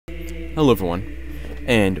Hello everyone,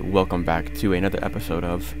 and welcome back to another episode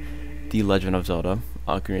of The Legend of Zelda,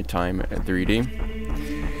 Ocarina of Time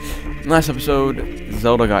 3D. Last episode,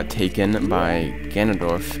 Zelda got taken by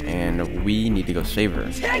Ganondorf, and we need to go save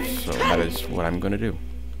her, so that is what I'm going to do.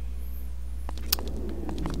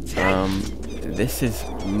 This is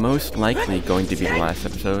most likely going to be the last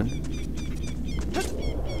episode.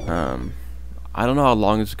 I don't know how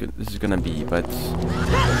long this is going to be, but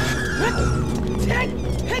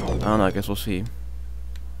I don't know, I guess we'll see.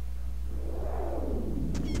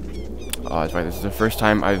 Oh, that's right, this is the first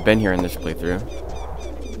time I've been here in this playthrough.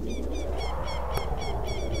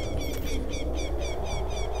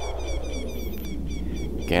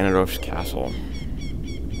 Ganondorf's castle.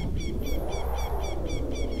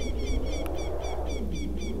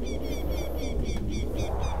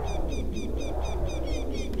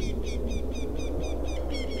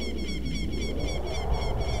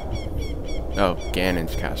 Oh,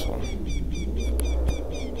 Ganon's castle.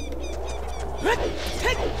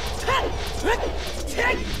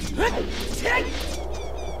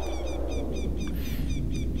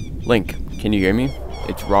 Link, can you hear me?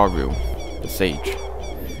 It's Rauru, the sage.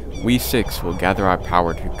 We six will gather our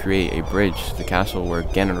power to create a bridge to the castle where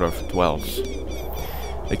Ganondorf dwells.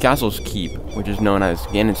 The castle's keep, which is known as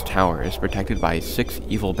Ganon's Tower, is protected by 6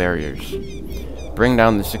 evil barriers. Bring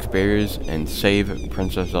down the 6 barriers and save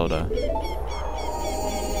Princess Zelda.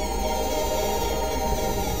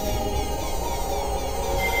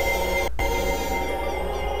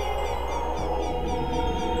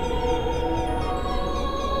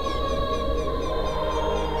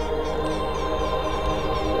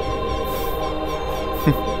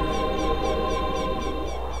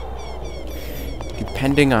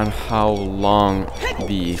 Depending on how long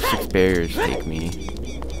the 6 barriers take me,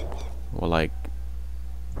 will like,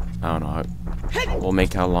 I don't know, we'll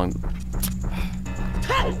make how long,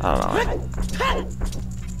 I don't know.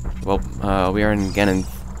 Well, we are in Ganon's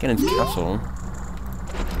castle.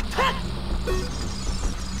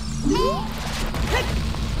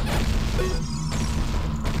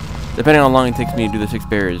 Depending on how long it takes me to do the 6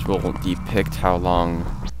 barriers will depict how long.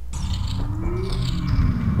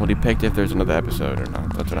 Will depict if there's another episode or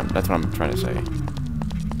not. That's what I'm trying to say.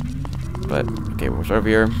 But okay, we'll start over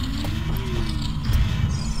here.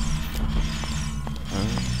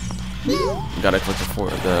 Gotta click the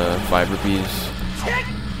 5 rupees.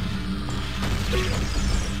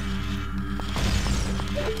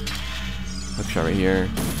 Hook shot right here.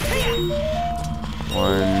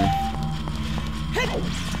 1.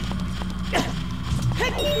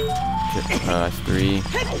 That's 3.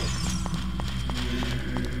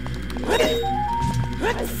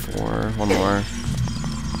 4. One more.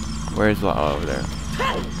 Where's the... Oh, over there.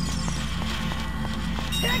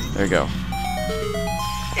 There we go.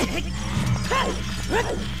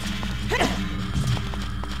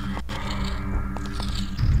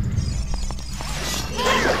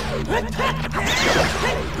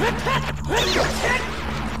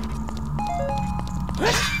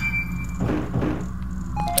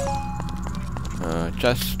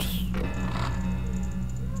 Chest.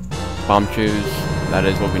 Bomb shoes. That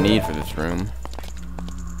is what we need for this room.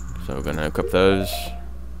 So we're gonna equip those.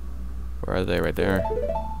 Where are they? Right there.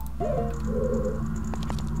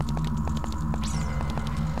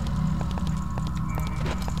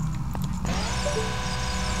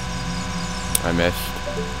 I missed.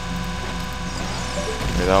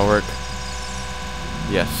 Okay, that'll work.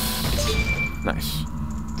 Yes. Nice.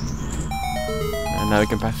 And now we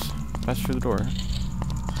can pass through the door.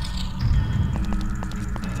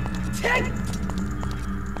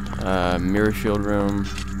 Mirror shield room.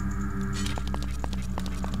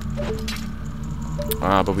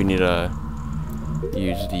 But we need to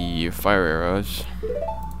use the fire arrows.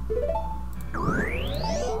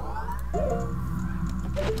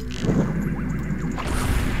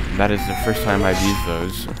 That is the first time I've used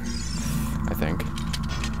those, I think.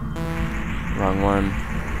 Wrong one.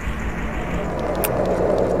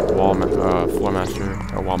 Floor master,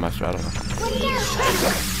 or wall master, I don't know.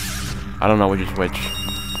 I don't know which is which.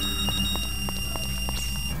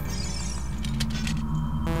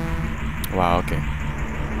 Wow, okay.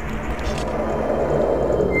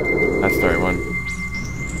 That's the right one.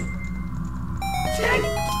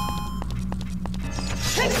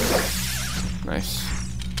 Nice.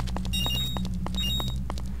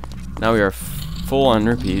 Now we are full on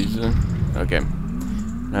rupees. Okay.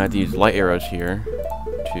 Now I have to use light arrows here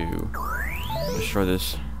to destroy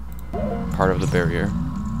this part of the barrier.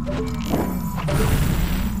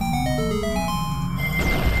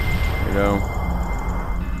 There we go.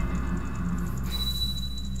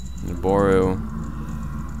 Boru.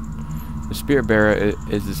 The spirit bearer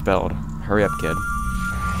is dispelled. Hurry up, kid.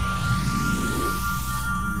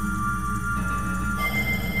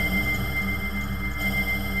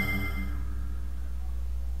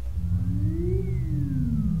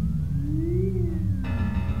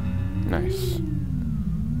 Nice.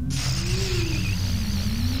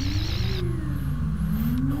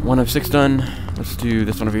 One of 6 done. Let's do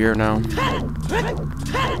this one over here now.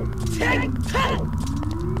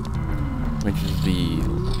 Which is the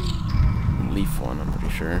leaf one, I'm pretty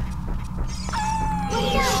sure.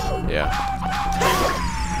 Yeah.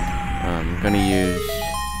 I'm gonna use...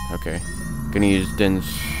 Okay. Gonna use Din's...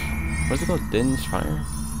 What's it called? Din's Fire?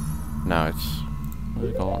 No, it's... What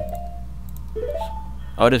is it called?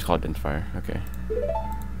 Oh, it is called Din's Fire. Okay.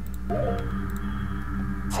 There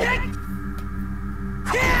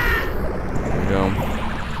we go.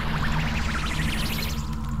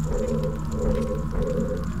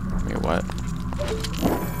 Wait, what?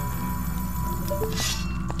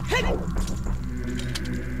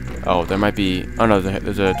 Oh, there might be... Oh no,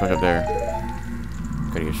 there's a torch up there.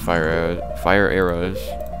 Gotta use fire arrows.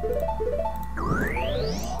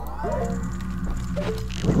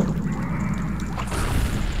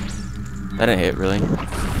 That didn't hit, really?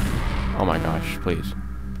 Oh my gosh, please.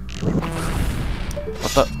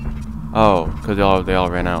 What the? Oh, because they all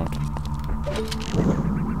ran out.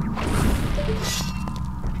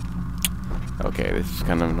 Okay, this is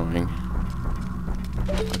kind of annoying.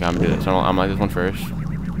 Okay, I'm gonna do this. I'm like this one first.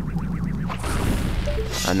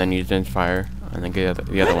 And then use Din's Fire. And then get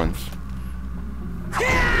the other ones.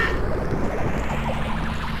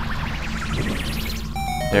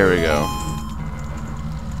 There we go.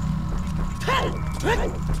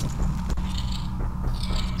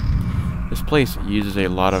 This place uses a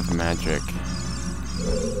lot of magic.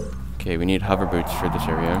 Okay, we need hover boots for this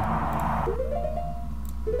area.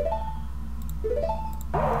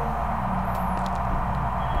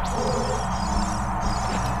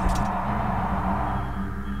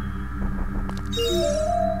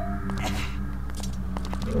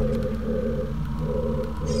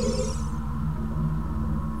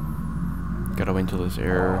 Gotta wait until this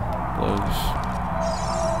air blows.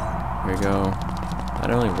 Here we go.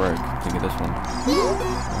 That only worked. I think of this one.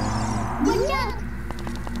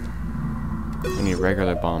 We need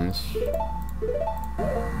regular bombs.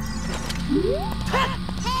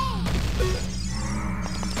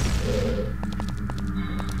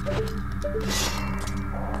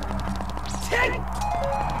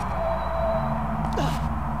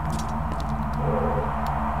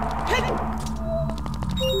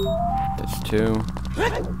 That's 2.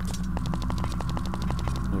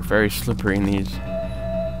 They're very slippery in these.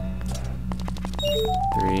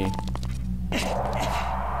 3.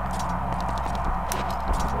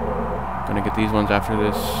 Gonna get these ones after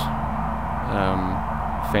this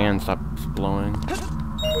fan stops blowing.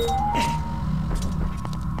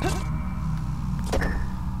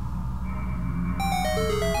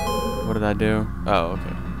 What did that do? Oh,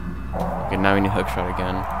 okay. Okay, now we need hook shot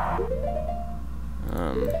again.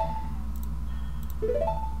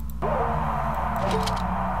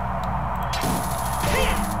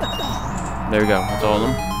 There we go. That's all of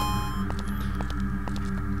them.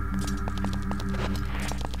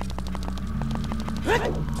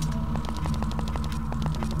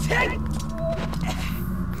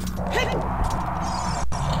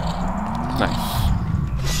 Nice.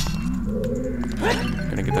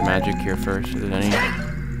 Gonna get the magic here first, if there's any.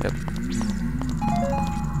 Yep.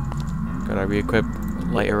 Gotta re-equip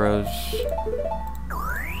light arrows.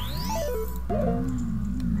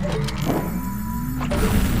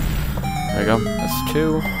 There we go. That's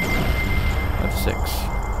 2. That's 6.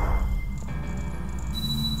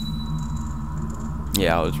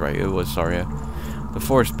 Yeah, I was right. It was Saria. The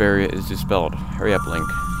forest barrier is dispelled. Hurry up, Link.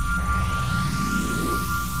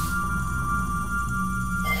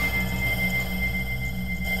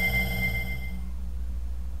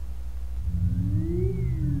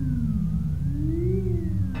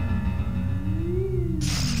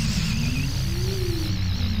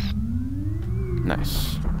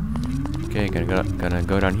 Nice. Okay, gonna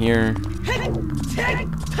go down here.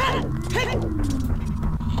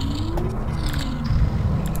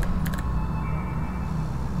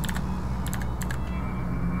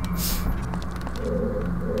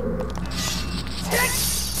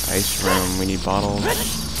 Ice room, we need bottles.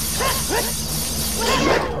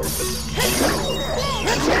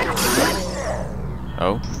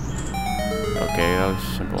 Oh. Okay, that was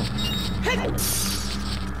simple.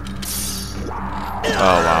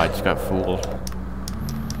 Oh wow, I just got fooled.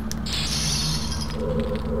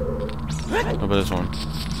 What about this one?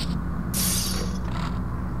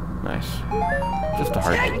 Nice. Just a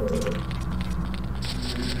heart.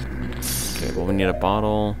 Okay, well we need a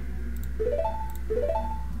bottle.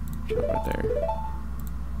 Jump right there.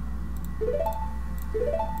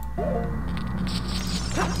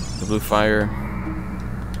 The blue fire.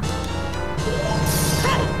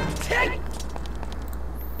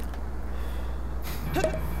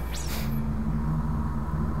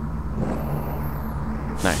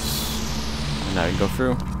 Nice. Now we can go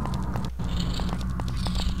through.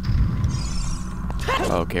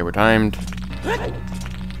 Okay, we're timed.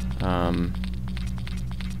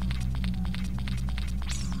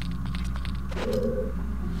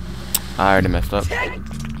 I already messed up.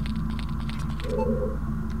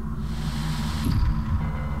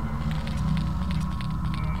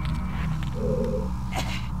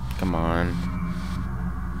 Come on.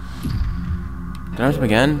 Did I jump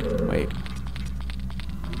again? Wait.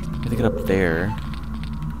 I have to get up there.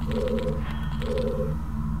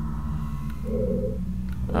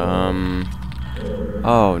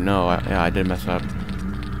 Oh no, yeah, I did mess up.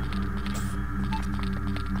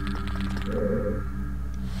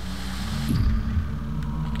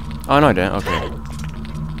 Oh no, I didn't. Okay.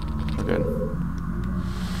 We're good.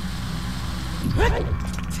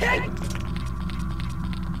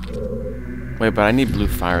 Wait, but I need blue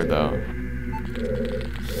fire though.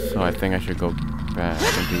 So I think I should go back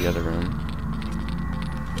into the other room.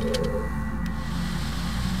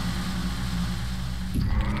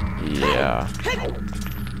 Yeah.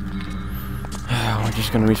 We're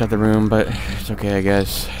just gonna reset the room, but it's okay, I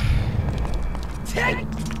guess.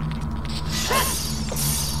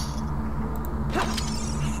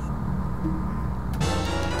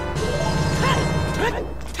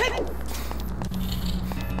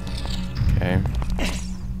 Okay.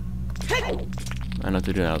 I know what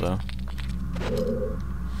to do now, though.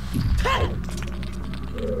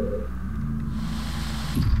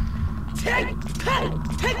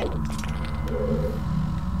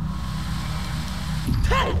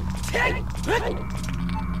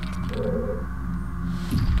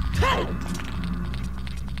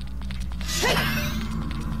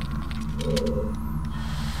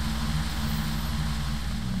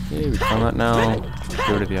 Okay, we found that now.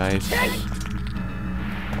 Go to the ice.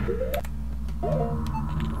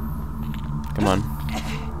 Come on.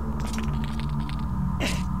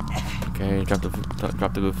 Okay, drop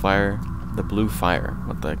the blue fire. The blue fire.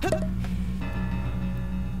 What the heck?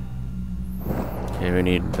 Okay, we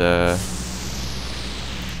need the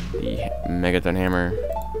Megaton hammer.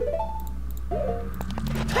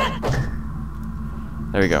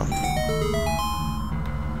 There we go.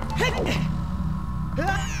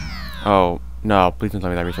 Oh no! Please don't tell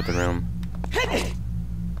me that reset the room.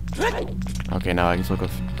 Okay, now I can still go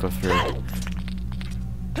through.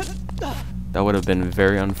 That would have been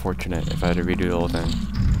very unfortunate if I had to redo the whole thing.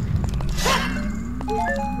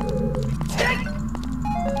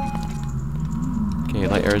 Okay,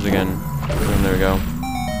 light arrows again. And there we go.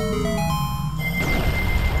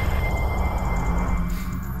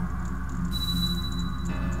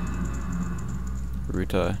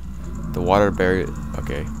 Ruta. The water barrier.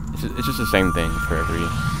 Okay. It's just the same thing for every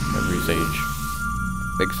stage.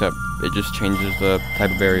 Except it just changes the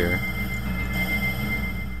type of barrier.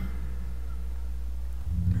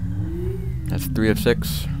 That's 3 of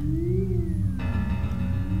 6.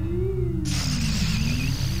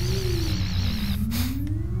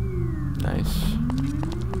 Nice.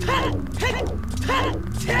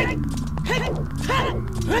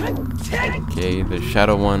 Okay, the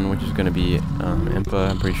shadow one, which is gonna be Impa,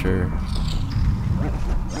 I'm pretty sure.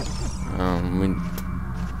 We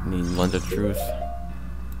need Lens of Truth.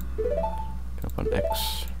 Up on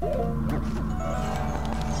X.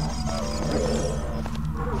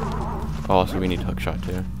 Also, we need Hookshot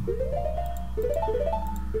too.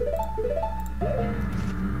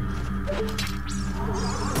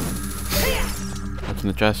 What's in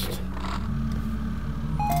the chest?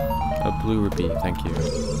 A blue rupee, thank you.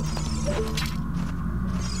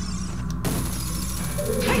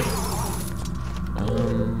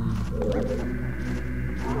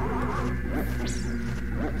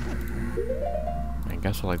 I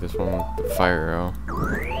guess I like this one with the fire arrow.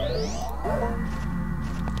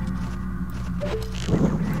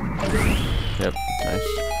 Yep, nice.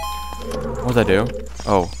 What does that do?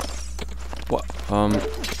 Oh. What?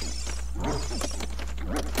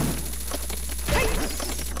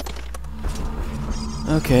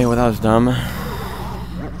 Okay, well that was dumb.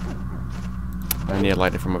 I need to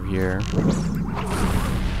light it from up here.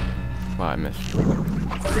 Wow, I missed.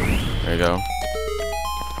 There you go.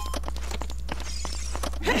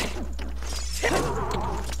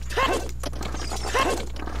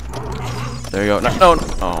 There you go. No, no.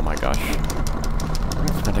 Oh my gosh.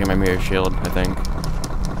 I think my mirror shield, I think.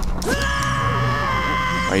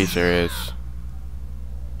 Are you serious?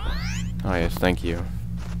 Oh yes, thank you.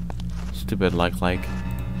 Stupid like. There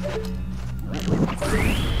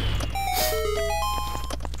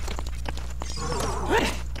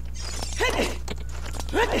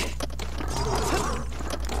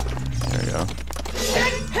we go.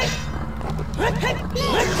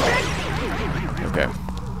 Okay.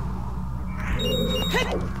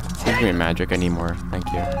 Give me magic, I need more. Thank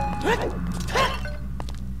you.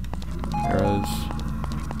 Arrows.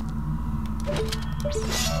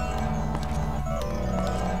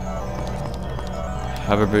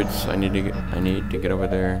 Hover boots, I need to get over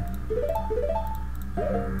there.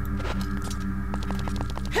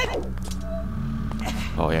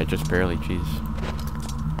 Oh yeah, just barely, jeez.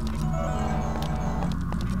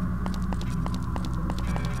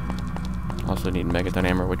 Also need Megaton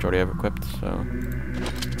Hammer, which I already have equipped, so...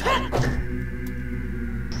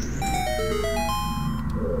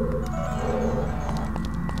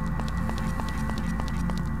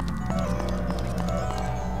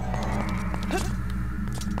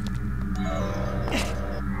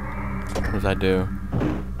 What does that do?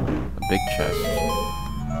 A big chest.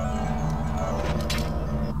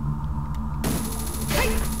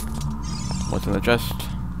 What's in the chest?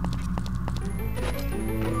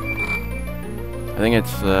 I think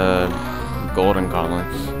it's the golden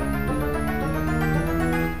gauntlets.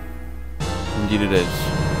 Indeed it is.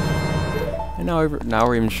 And now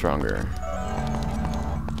we're even stronger.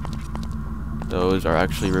 Those are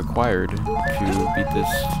actually required to beat this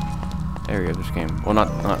area of this game. Well,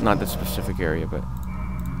 not this specific area, but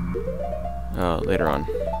later on.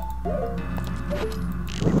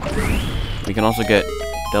 We can also get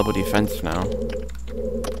double defense now.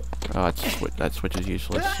 Oh, that switch is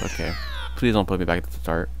useless. Okay. Please don't put me back at the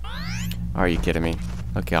start. Are you kidding me?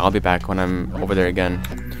 Okay, I'll be back when I'm over there again.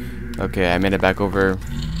 Okay, I made it back over.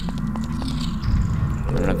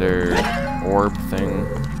 Another orb thing.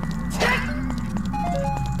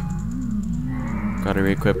 Gotta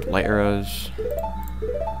re-equip light arrows.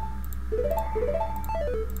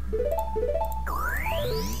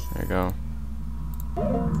 There we go.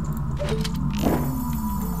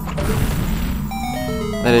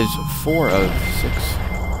 That is 4 of 6.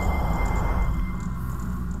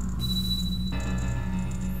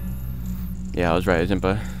 Yeah, I was right,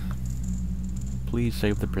 Zimpa. Please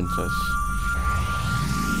save the princess.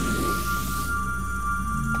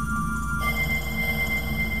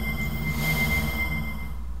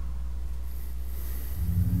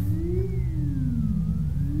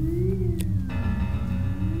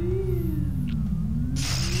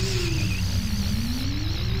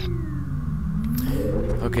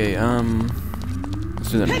 Okay,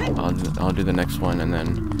 let's do that. I'll do the next one, and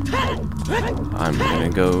then I'm gonna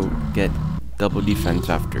go get double defense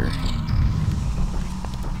after.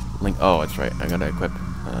 Link. Oh, that's right. I gotta equip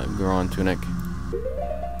Goron Tunic.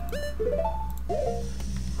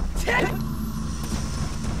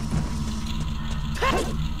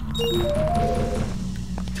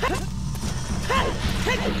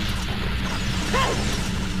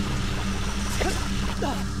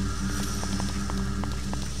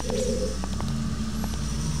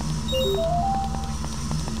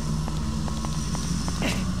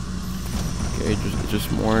 Okay,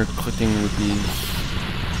 just more clicking with these.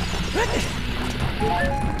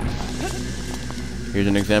 Here's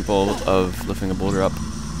an example of lifting a boulder up.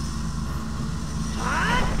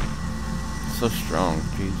 So strong,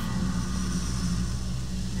 jeez.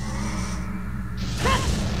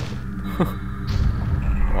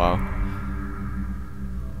 Wow.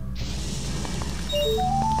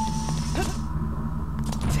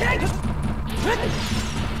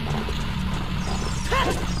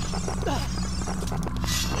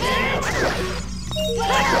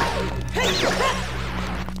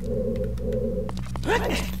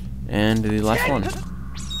 And the last one.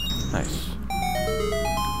 Nice.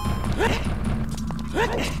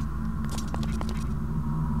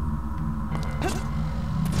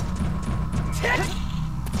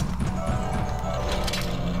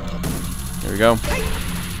 There we go.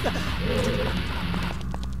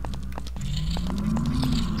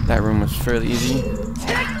 That room was fairly easy.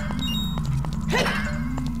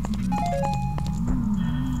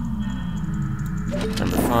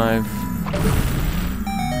 Number 5.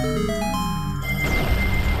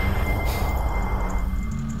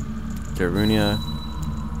 Darunia.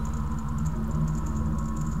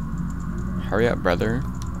 Hurry up, brother.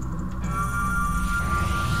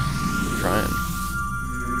 I'm trying.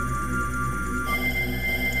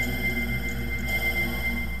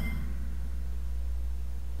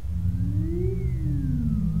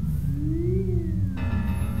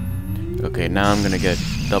 Okay, now I'm gonna get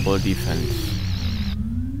double defense.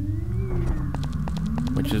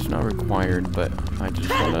 which is not required, but I just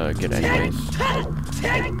want to get it anyways.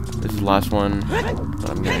 This is the last one, but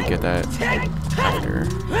I'm going to get that after.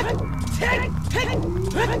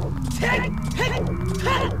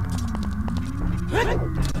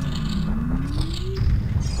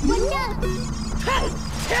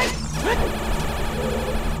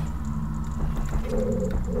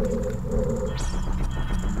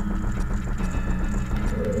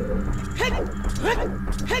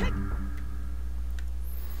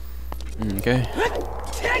 Okay.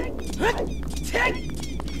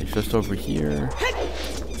 It's just over here.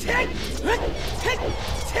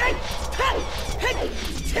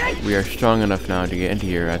 We are strong enough now to get into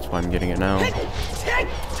here, that's why I'm getting it now.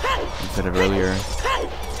 Instead of earlier.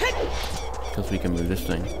 Because we can move this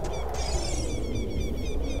thing.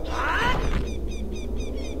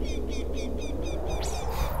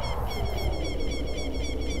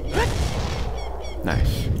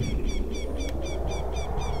 Nice.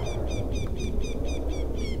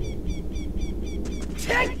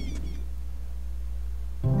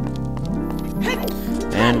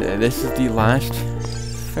 And this is the last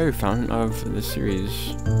fairy fountain of the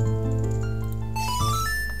series.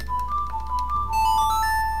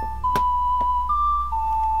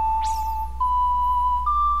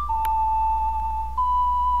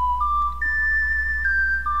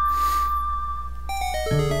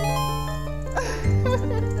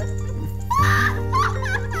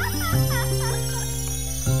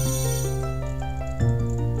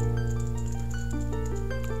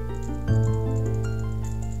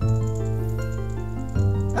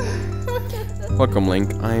 Welcome,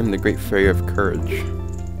 Link. I am the Great Fairy of Courage.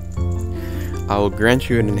 I will grant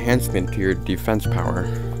you an enhancement to your defense power.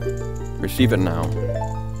 Receive it now.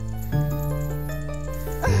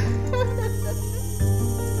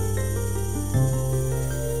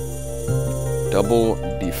 Double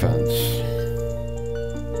defense.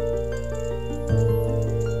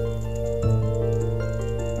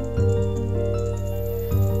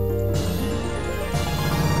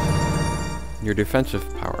 Your defensive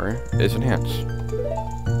power is enhanced.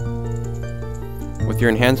 With your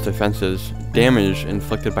enhanced defenses, damage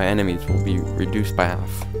inflicted by enemies will be reduced by half.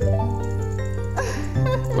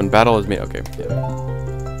 When battle is made, okay, yeah.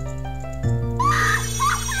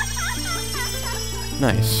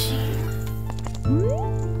 Nice.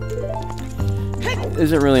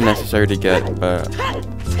 Isn't really necessary to get, but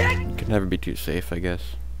can never be too safe, I guess.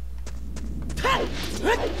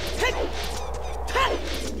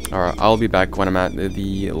 Alright, I'll be back when I'm at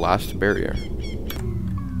the last barrier.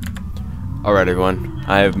 Alright everyone,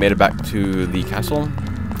 I have made it back to the castle,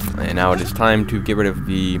 and now it is time to get rid of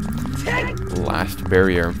the last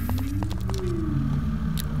barrier.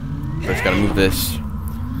 First gotta move this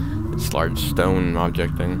large stone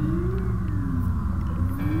object thing.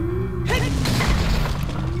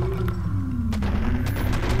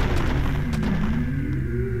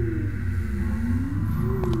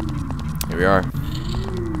 Here we are.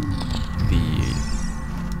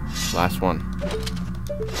 Last one.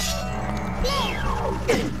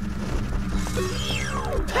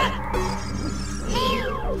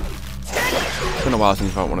 It's been a while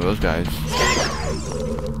since I fought one of those guys.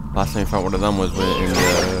 Last time I fought one of them was in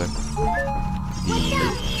the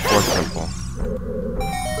fourth temple.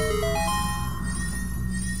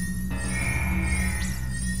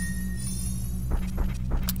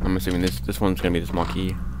 I'm assuming this one's gonna be the small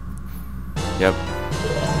key. Yep.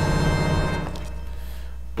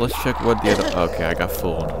 Let's check what the other. Okay, I got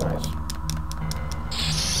fooled. Nice.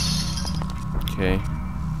 Okay.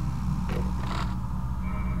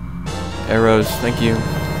 Arrows, thank you.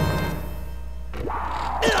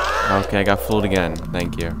 Okay, I got fooled again.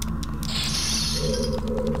 Thank you.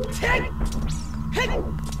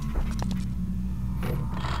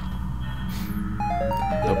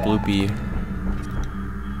 The bloopy.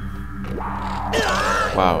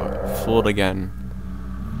 Wow, fooled again.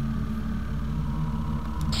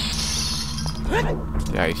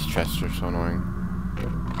 The ice chests are so annoying.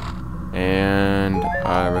 And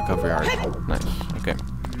recovery art. Nice. Okay.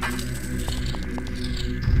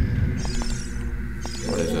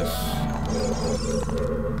 What is this?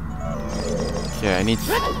 Okay, I need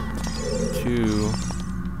 2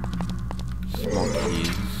 small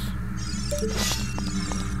keys.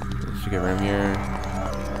 Let's get room here.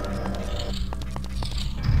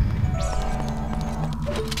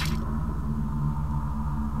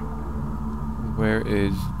 Where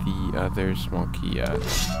is the other small key at?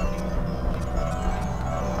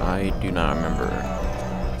 I do not remember.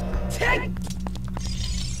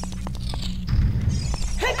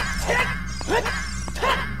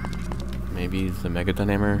 Maybe it's the Mega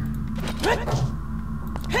Dynamor?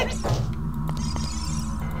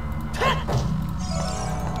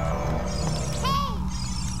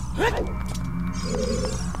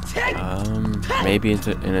 Maybe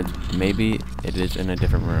maybe it is in a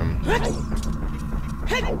different room.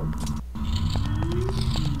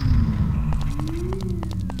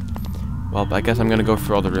 Well, I guess I'm gonna go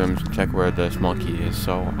through all the rooms and check where the small key is,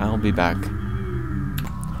 so I'll be back.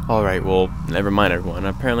 Alright, well, never mind everyone.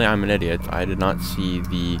 Apparently I'm an idiot. I did not see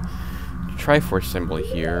the Triforce symbol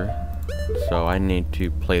here, so I need to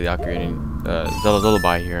play the Ocarina, Zelda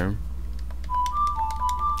Lullaby here.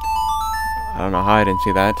 I don't know how I didn't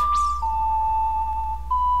see that.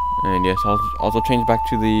 And yes, I'll also change back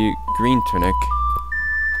to the green tunic.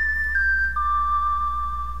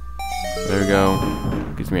 There we go.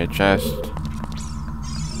 Gives me a chest.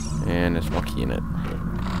 And a small key in it.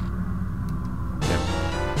 Yep.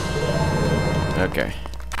 Okay.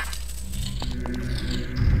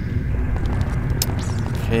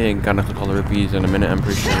 Okay, gonna click all the rupees in a minute, I'm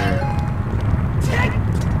pretty sure.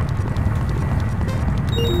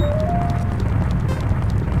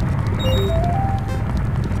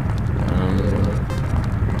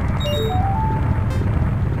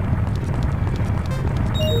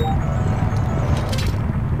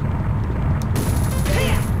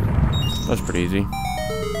 That's pretty easy.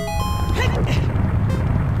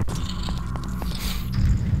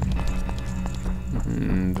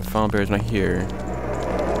 The final bear is not here.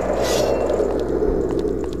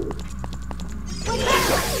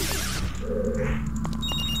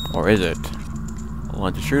 Or is it?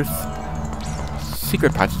 Launch of truth.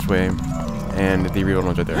 Secret passageway. And the real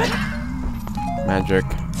ones are there. Magic.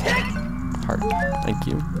 Heart. Thank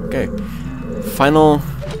you. Okay. Final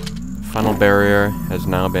barrier has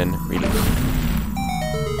now been released.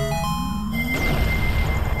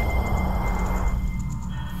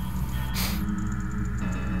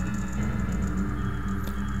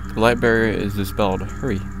 The light barrier is dispelled.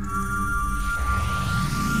 Hurry.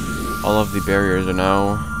 All of the barriers are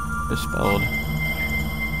now dispelled.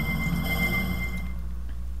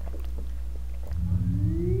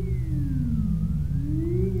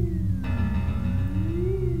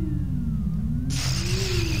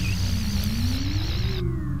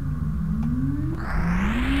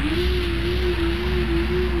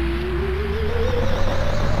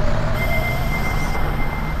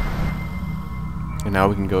 And now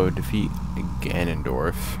we can go defeat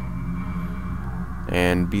Ganondorf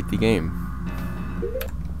and beat the game.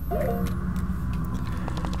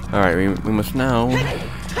 Alright, we must now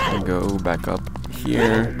go back up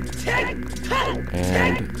here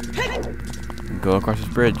and go across this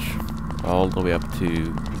bridge all the way up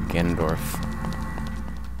to Ganondorf.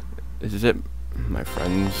 This is it, my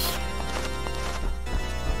friends.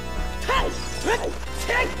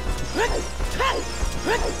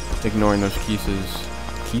 Ignoring those keys,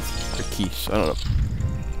 I don't know.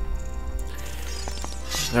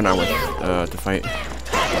 They're not worth to fight.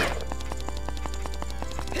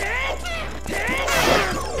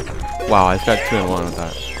 Wow, I've got 2 in 1 with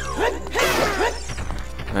that.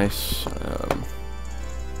 Nice.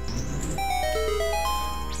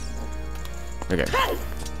 Okay.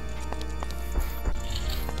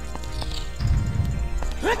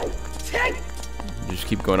 Just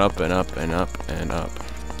keep going up and up and up and up.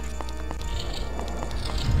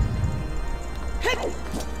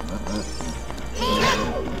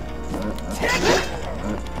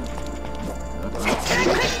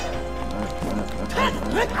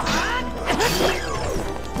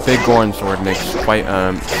 Big Goron sword makes quite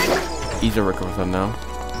easy work with them now.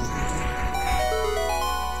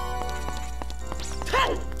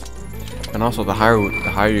 And also, the higher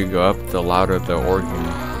you go up, the louder the organ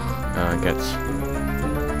gets.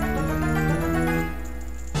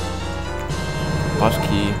 Boss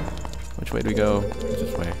key. Which way do we go? It's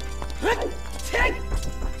this way.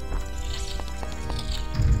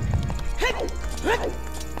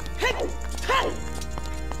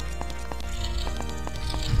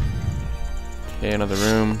 Okay, another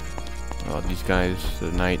room. Oh, these guys,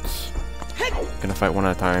 the knights. Gonna fight one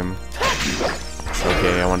at a time.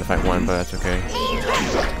 Okay, I want to fight one, but that's okay.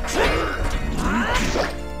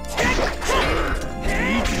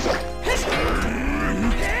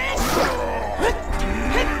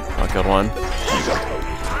 I killed one.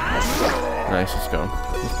 Nice, let's go.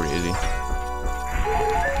 It's pretty easy.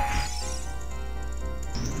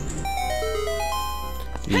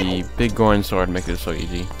 The big Goron sword makes it so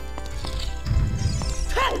easy.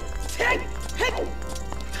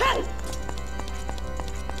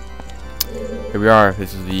 Here we are.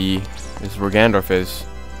 This is where Ganondorf is.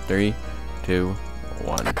 3, 2,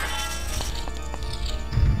 1.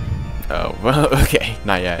 Oh, well, okay,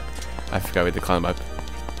 not yet. I forgot we had to climb up.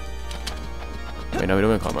 Wait, no, we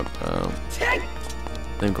don't want to climb up.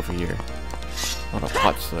 Let me go for here. A lot of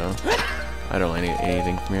pots, though. I don't like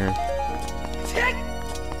anything from here.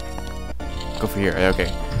 Go for here.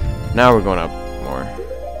 Okay. Now we're going up more.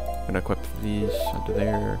 I'm gonna equip these onto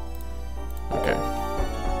there. Okay.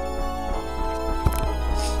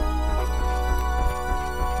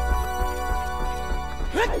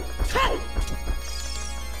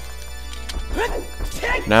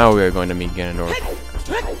 Now we are going to meet Ganondorf.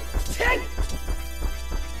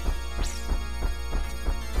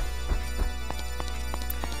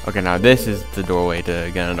 Okay, now this is the doorway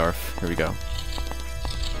to Ganondorf. Here we go.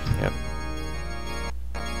 Yep.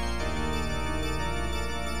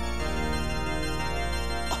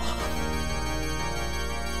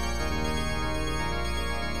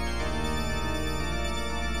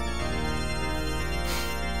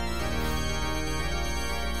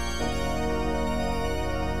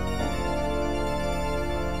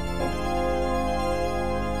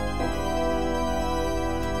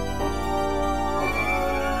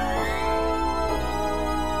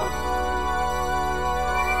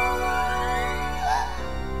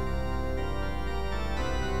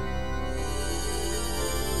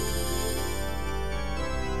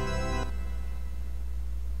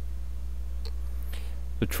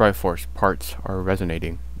 The Triforce parts are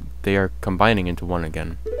resonating. They are combining into one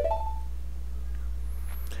again.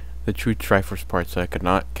 The true Triforce parts I could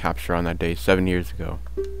not capture on that day 7 years ago.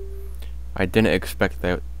 I didn't expect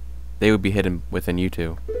that they would be hidden within you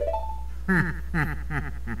two.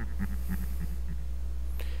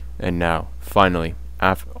 And now, finally,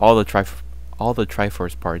 after all the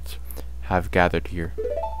Triforce parts have gathered here.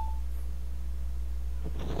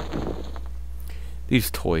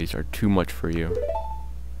 These toys are too much for you.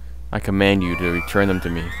 I command you to return them to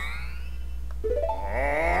me.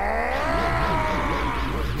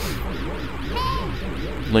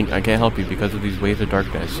 Link, I can't help you because of these waves of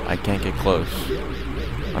darkness. I can't get close.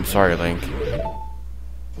 I'm sorry, Link.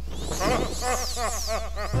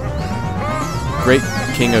 Great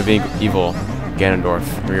King of Evil, Ganondorf,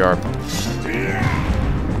 here we are.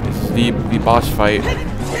 This is the boss fight.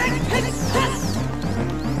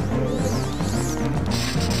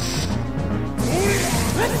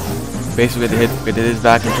 Basically, we have to hit his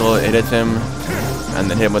back until it hits him, and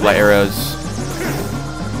then hit him with light arrows,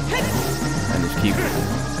 and just keep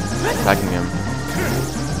attacking him.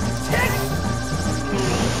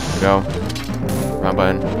 Go. Round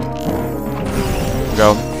button.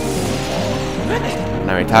 Go.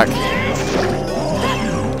 Now we attack.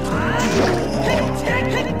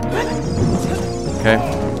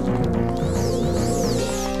 Okay.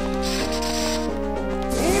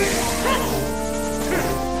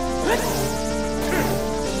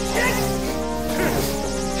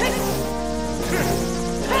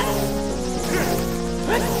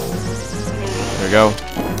 There we go.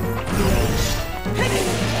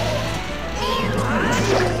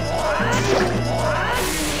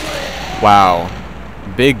 Wow.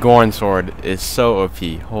 Big Gorn Sword is so OP.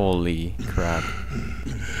 Holy crap.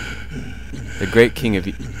 The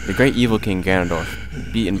great evil King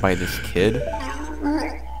Ganondorf, beaten by this kid.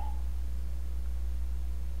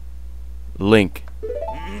 Link.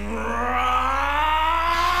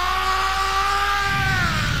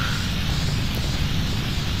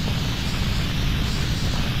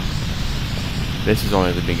 This is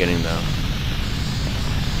only the beginning, though.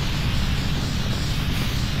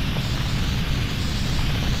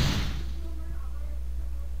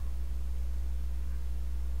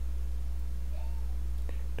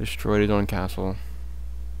 Destroyed his own castle.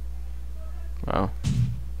 Wow.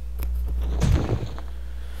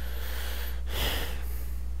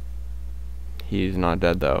 He's not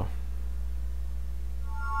dead, though.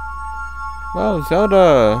 Wow,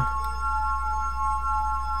 Zelda!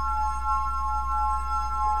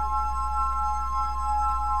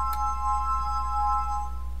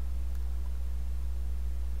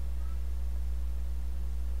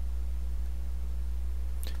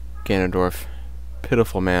 Ganondorf,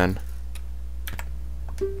 pitiful man.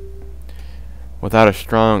 Without a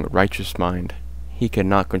strong, righteous mind, he could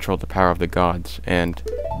not control the power of the gods, and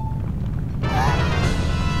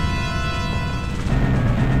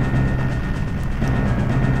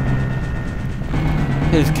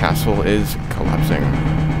his castle is collapsing.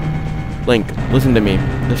 Link, listen to me.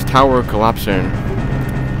 This tower collapsing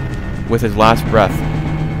with his last breath.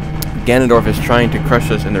 Ganondorf is trying to crush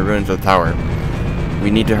us in the ruins of the tower. We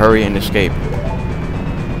need to hurry and escape.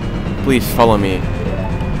 Please follow me.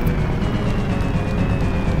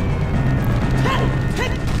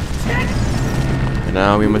 And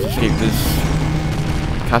now we must escape this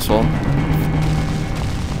castle.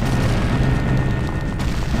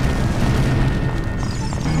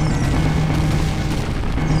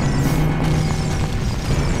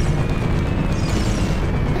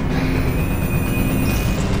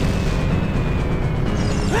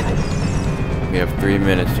 We have 3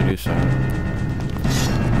 minutes to do so.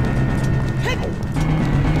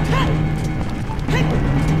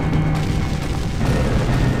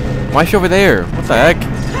 Why is she over there? What the heck?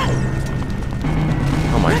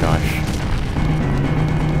 Oh my gosh.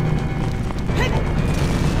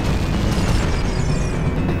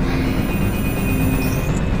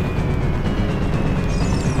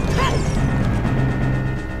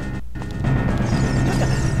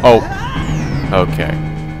 Oh. Okay.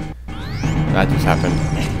 That just happened.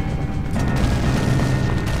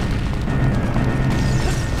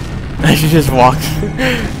 She just walks.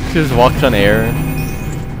 She just walks on air.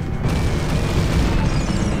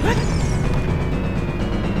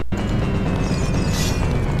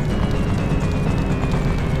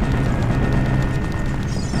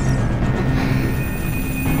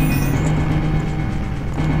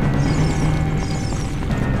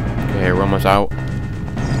 Okay, we're almost out.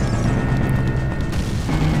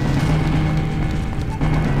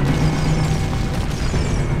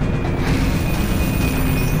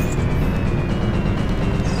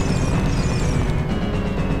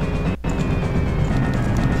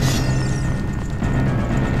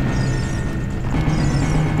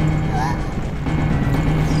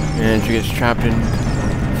 And she gets trapped in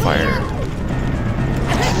fire.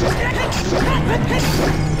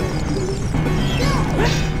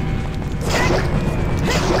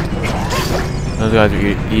 Those guys are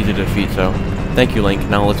easy to defeat, so thank you, Link.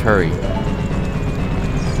 Now let's hurry.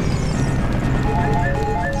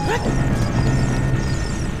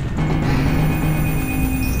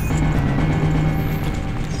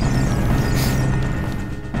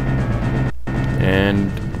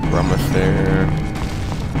 And we're almost there.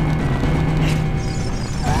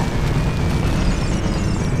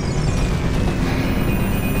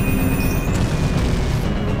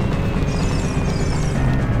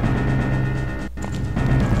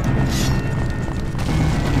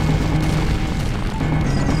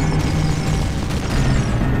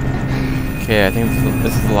 Okay, I think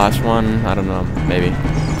this is the last one. I don't know. Maybe.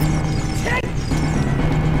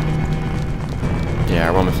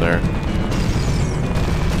 Yeah, we're almost there.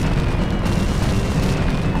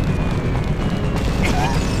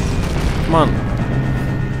 Come on.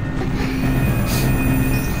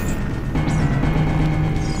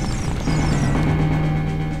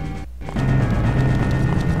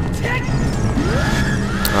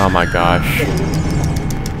 Oh my gosh.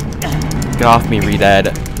 Get off me,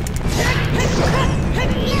 Redad.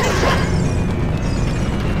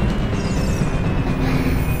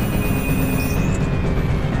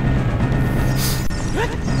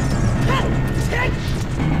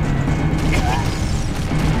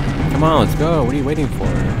 Come on, let's go. What are you waiting for?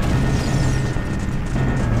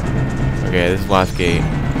 Okay, this is the last gate.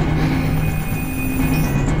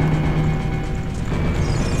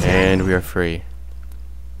 And we are free.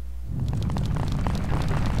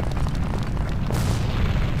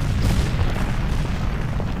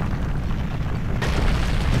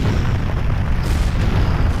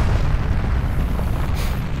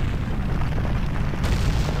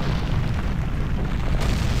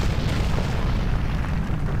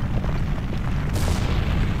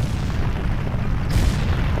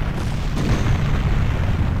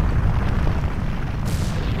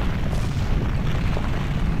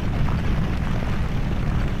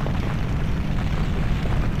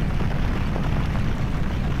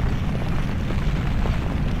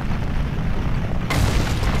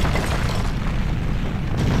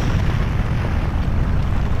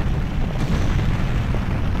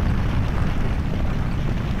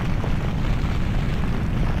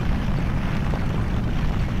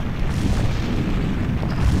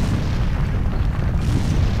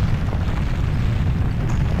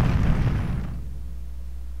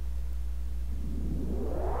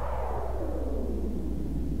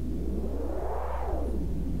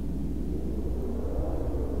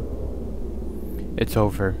 It's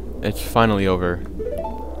over. It's finally over.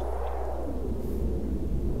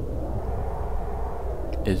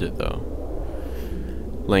 Is it though?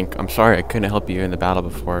 Link, I'm sorry I couldn't help you in the battle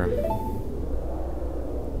before.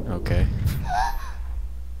 Okay.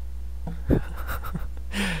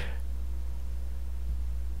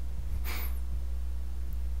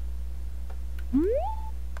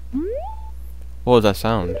 What was that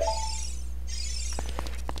sound?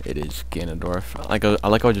 It is Ganondorf. I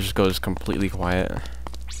like how it just goes completely quiet.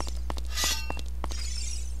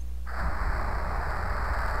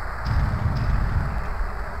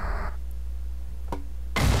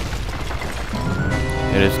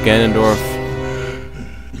 It is Ganondorf.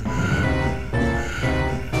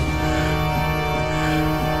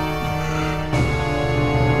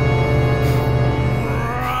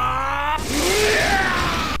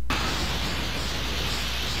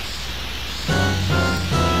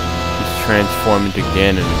 transform into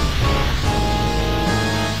Ganon.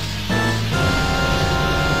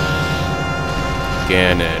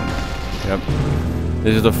 Ganon. Yep.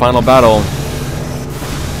 This is the final battle.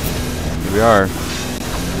 Here we are.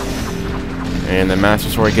 And the Master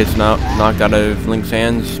Sword gets knocked out of Link's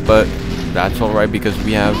hands, but that's alright because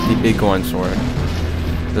we have the big one sword.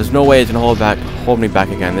 There's no way it's gonna hold me back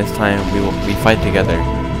again. This time we fight together.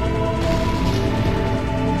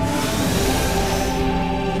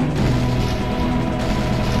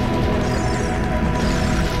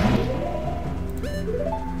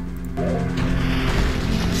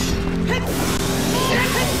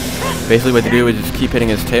 Basically what to do is just keep hitting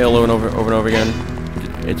his tail over and over again.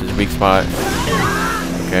 It's his weak spot.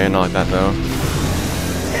 Okay, not like that though.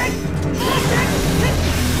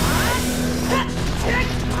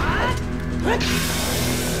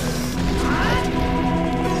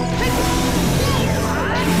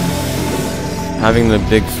 Having the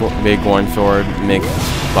big one sword makes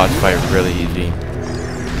boss fight really easy.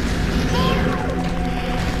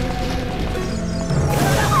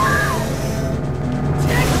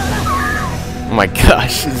 Oh my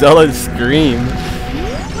gosh, Zelda's scream.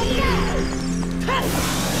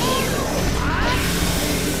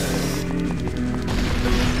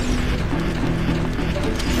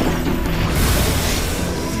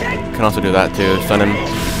 Can also do that too, stun him.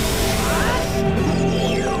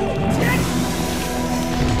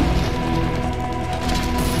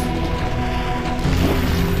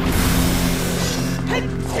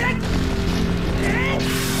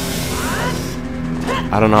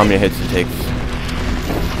 I don't know how many hits it takes.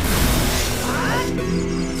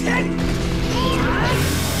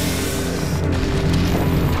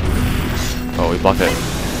 Oh, we blocked it.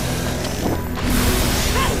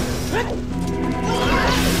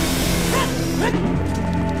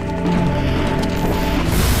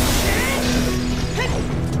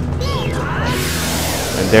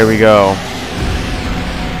 And there we go.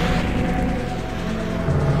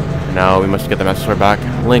 Now we must get the Master Sword back.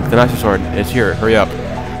 Link, the Master Sword is here. Hurry up.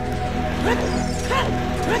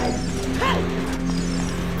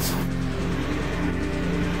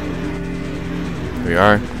 Here we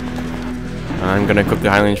are. I'm gonna equip the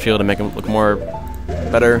Highland Shield to make him look more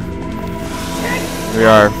better. Here we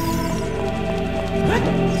are.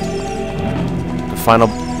 The final.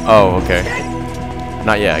 Oh, okay.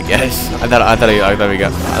 Not yet, I guess. I thought that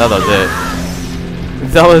was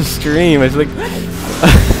it. Zelda's stream. It's like.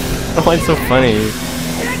 Oh, it's so funny.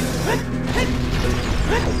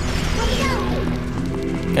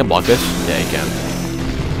 Can I block this? Yeah, you can.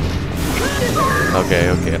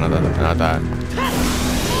 Okay, not that.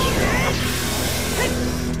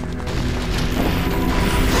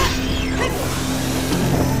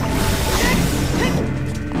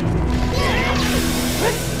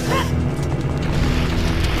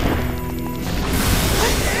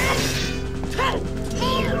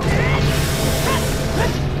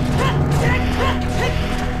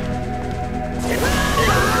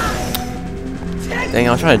 Dang,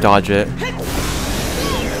 I was trying to dodge it.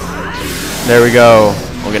 There we go.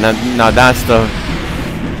 Okay, now that's the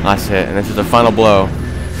last hit, and this is the final blow.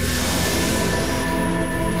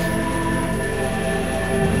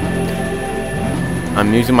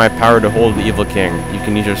 I'm using my power to hold the Evil King. You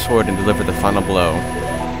can use your sword and deliver the final blow.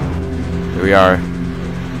 Here we are.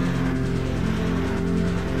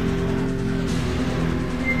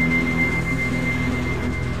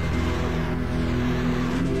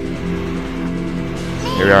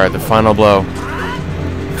 Here we are, the final blow.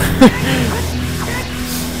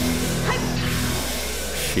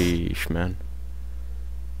 Sheesh, man.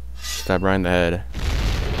 Stab right in the head.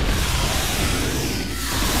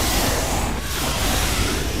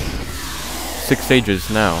 Six stages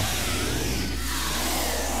now.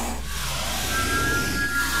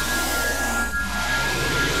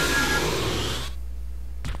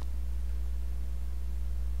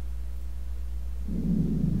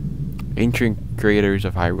 Ancient creators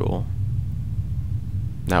of Hyrule.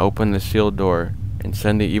 Now open the sealed door and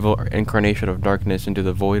send the evil incarnation of darkness into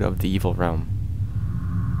the void of the evil realm.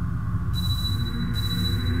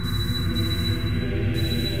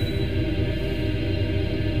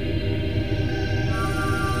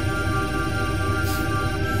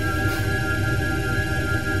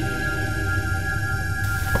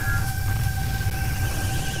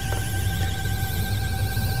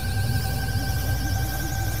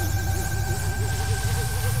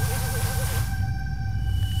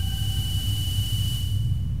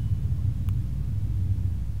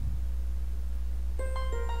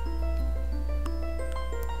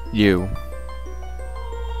 You.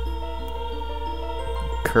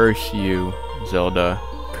 Curse you, Zelda.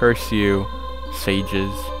 Curse you,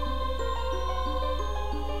 sages.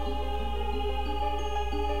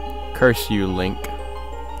 Curse you, Link.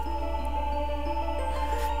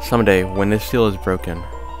 Someday, when this seal is broken,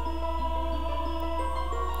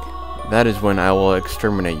 that is when I will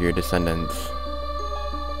exterminate your descendants.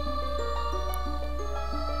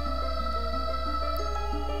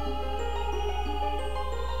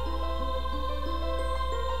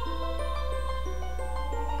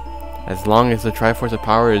 As long as the Triforce of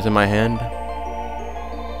Power is in my hand.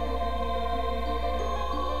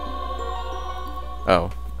 Oh,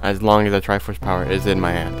 as long as the Triforce Power is in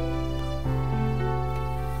my hand.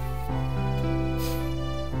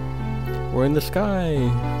 We're in the sky.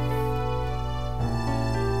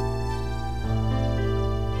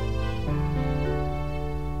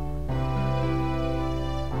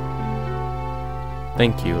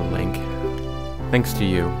 Thank you, Link. Thanks to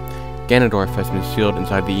you, Ganondorf has been sealed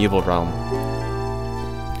inside the evil realm.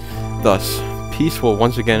 Thus, peace will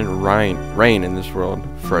once again reign in this world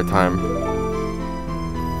for a time.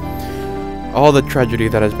 All the tragedy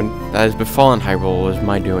that has befallen Hyrule was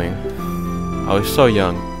my doing. I was so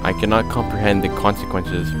young, I could not comprehend the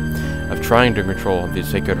consequences of trying to control the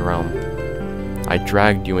sacred realm. I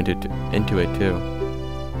dragged you into it too.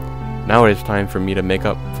 Now it is time for me to make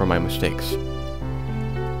up for my mistakes.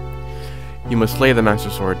 You must lay the Master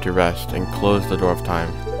Sword to rest and close the door of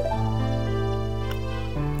time.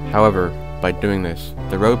 However, by doing this,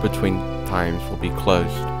 the road between times will be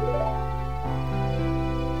closed.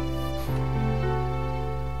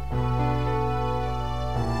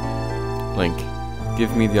 Link,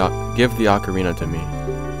 give the Ocarina to me.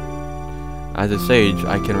 As a sage,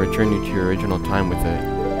 I can return you to your original time with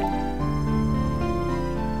it.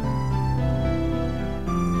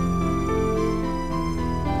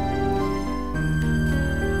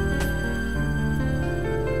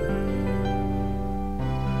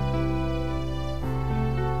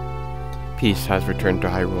 Peace has returned to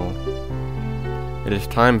Hyrule. It is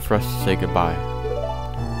time for us to say goodbye.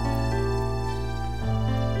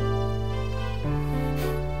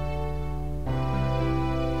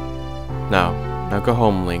 Now go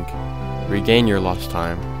home, Link. Regain your lost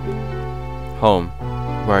time. Home,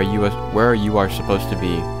 where you are supposed to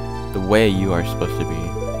be, the way you are supposed to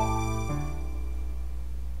be.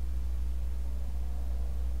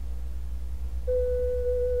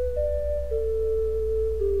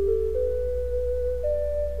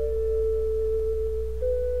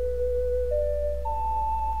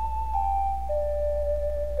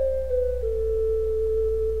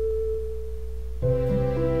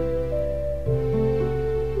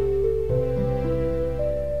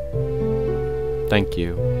 Thank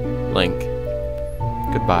you, Link.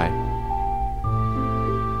 Goodbye.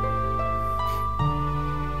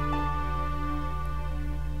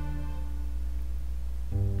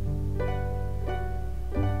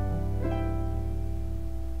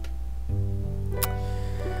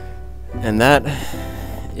 And that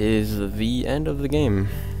is the end of the game.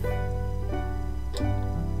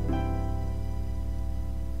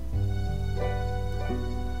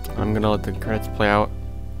 I'm gonna let the credits play out.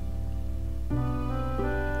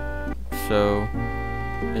 So,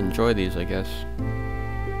 enjoy these, I guess.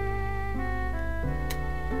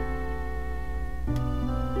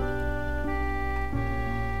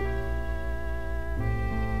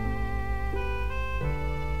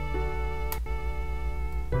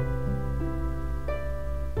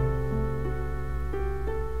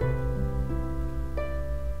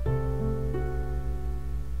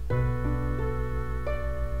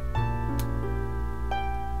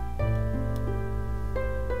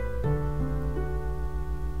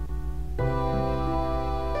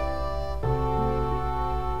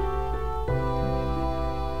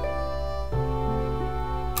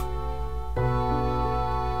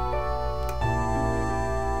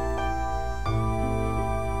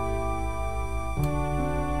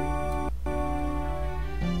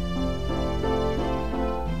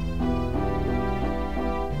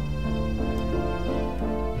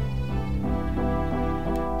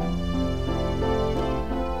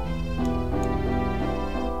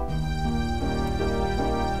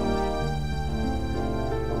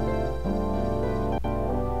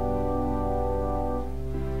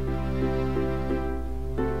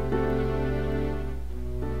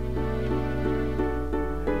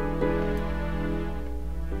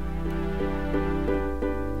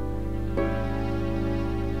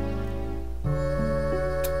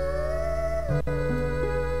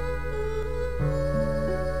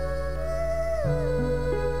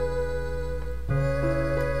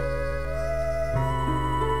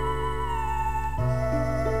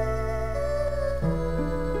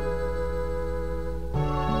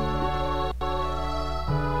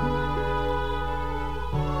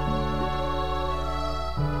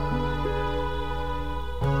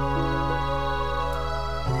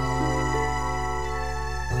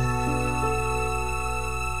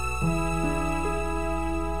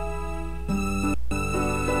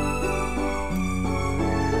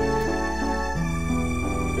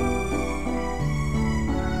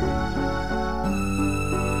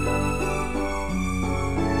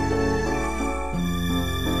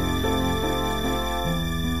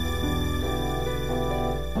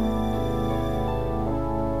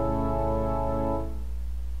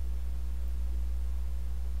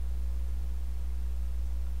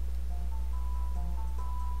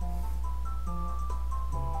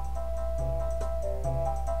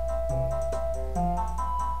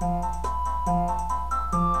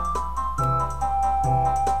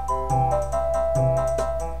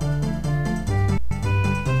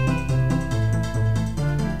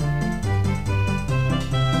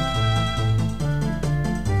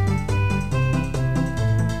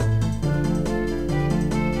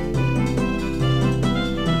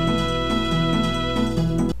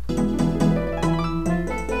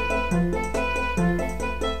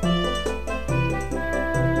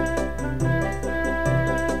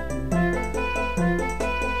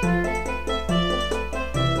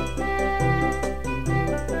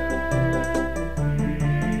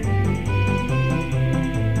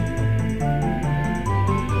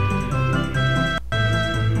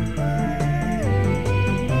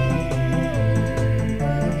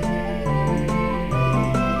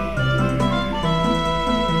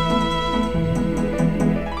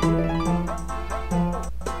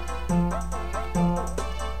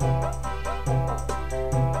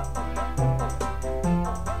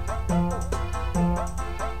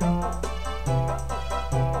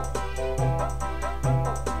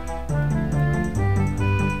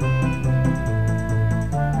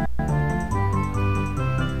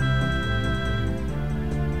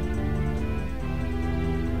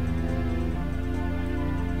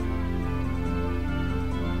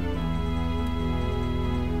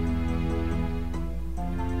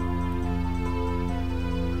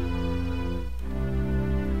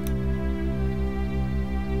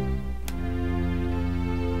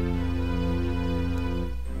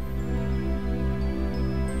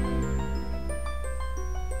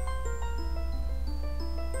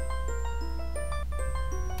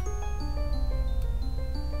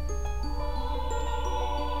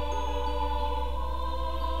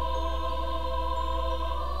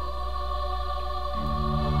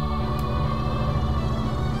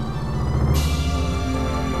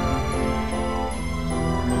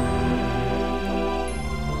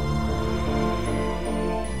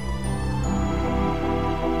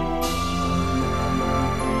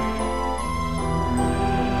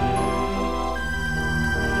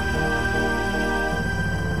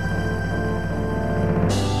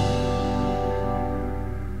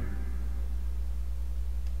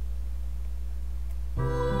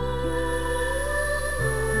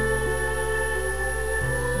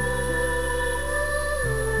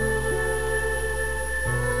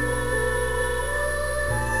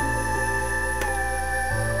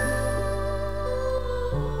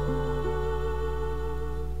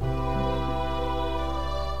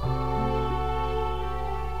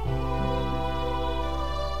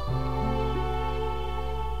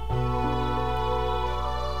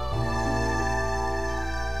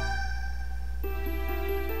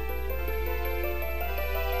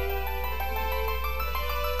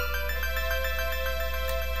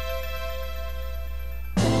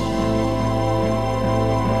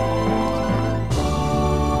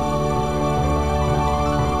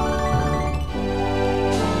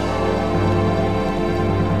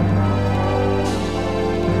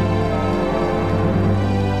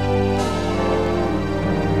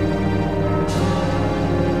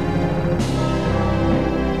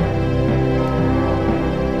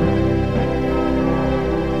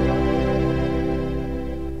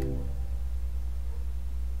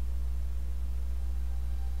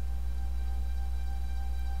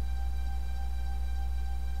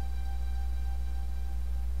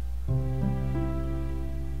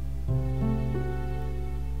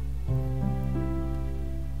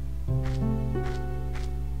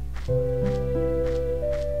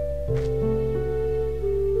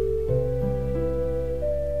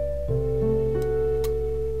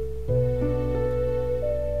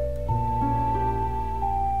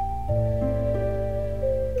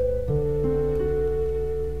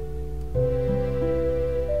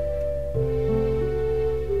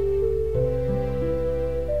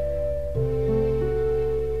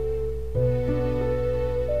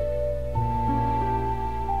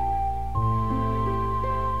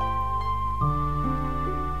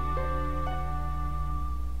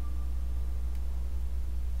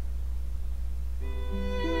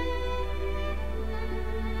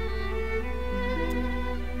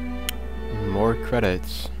 more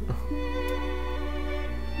credits.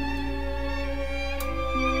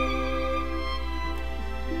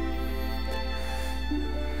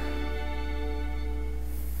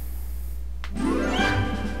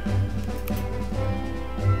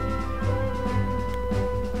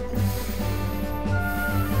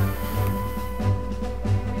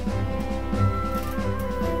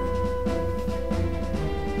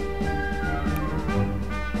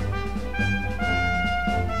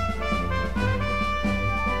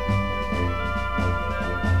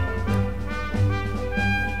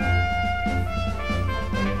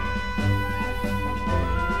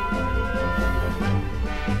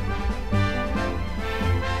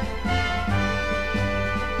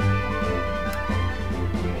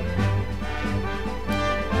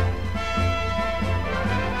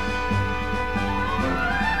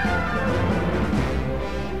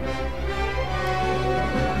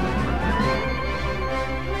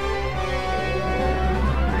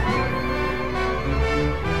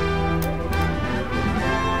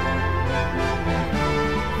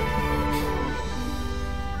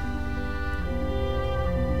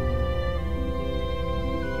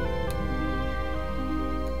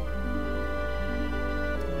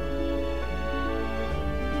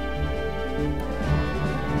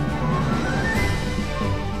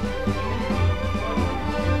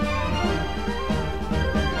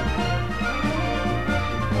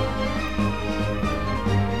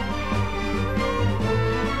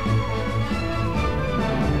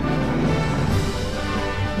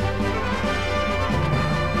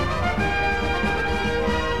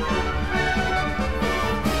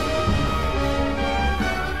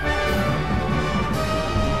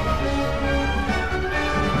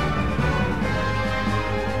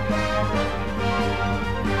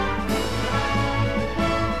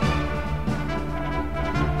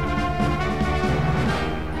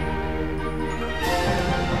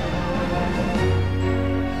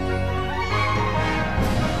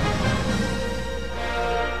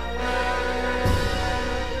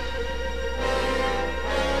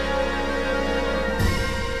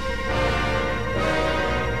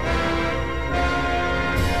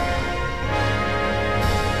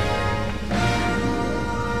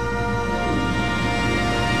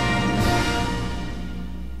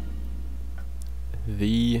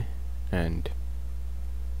 The end.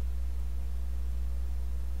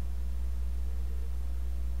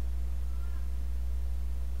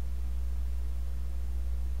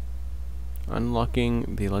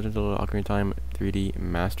 Unlocking the Legend of Zelda Ocarina of Time 3D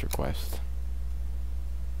Master Quest.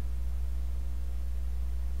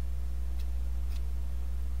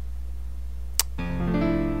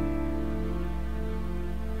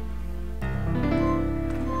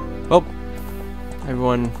 Well,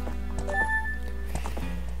 everyone,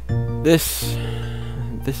 this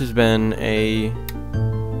has been an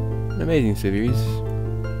amazing series.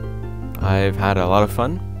 I've had a lot of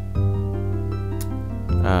fun.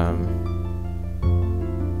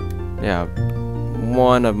 Yeah,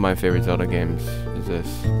 one of my favorite Zelda games is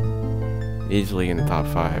this. Easily in the top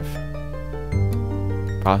 5.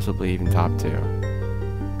 Possibly even top 2.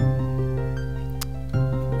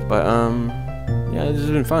 But, yeah, this has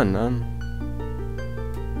been fun.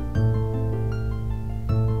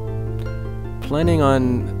 Planning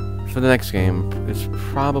on, for the next game, it's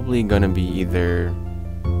probably gonna be either,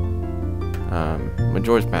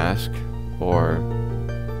 Majora's Mask, or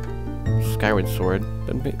Skyward Sword.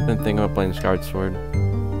 Been thinking about playing Skyward Sword.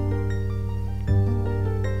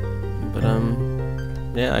 But,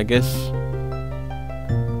 yeah, I guess,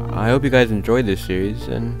 I hope you guys enjoyed this series,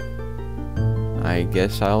 and I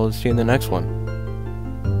guess I'll see you in the next one.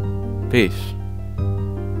 Peace.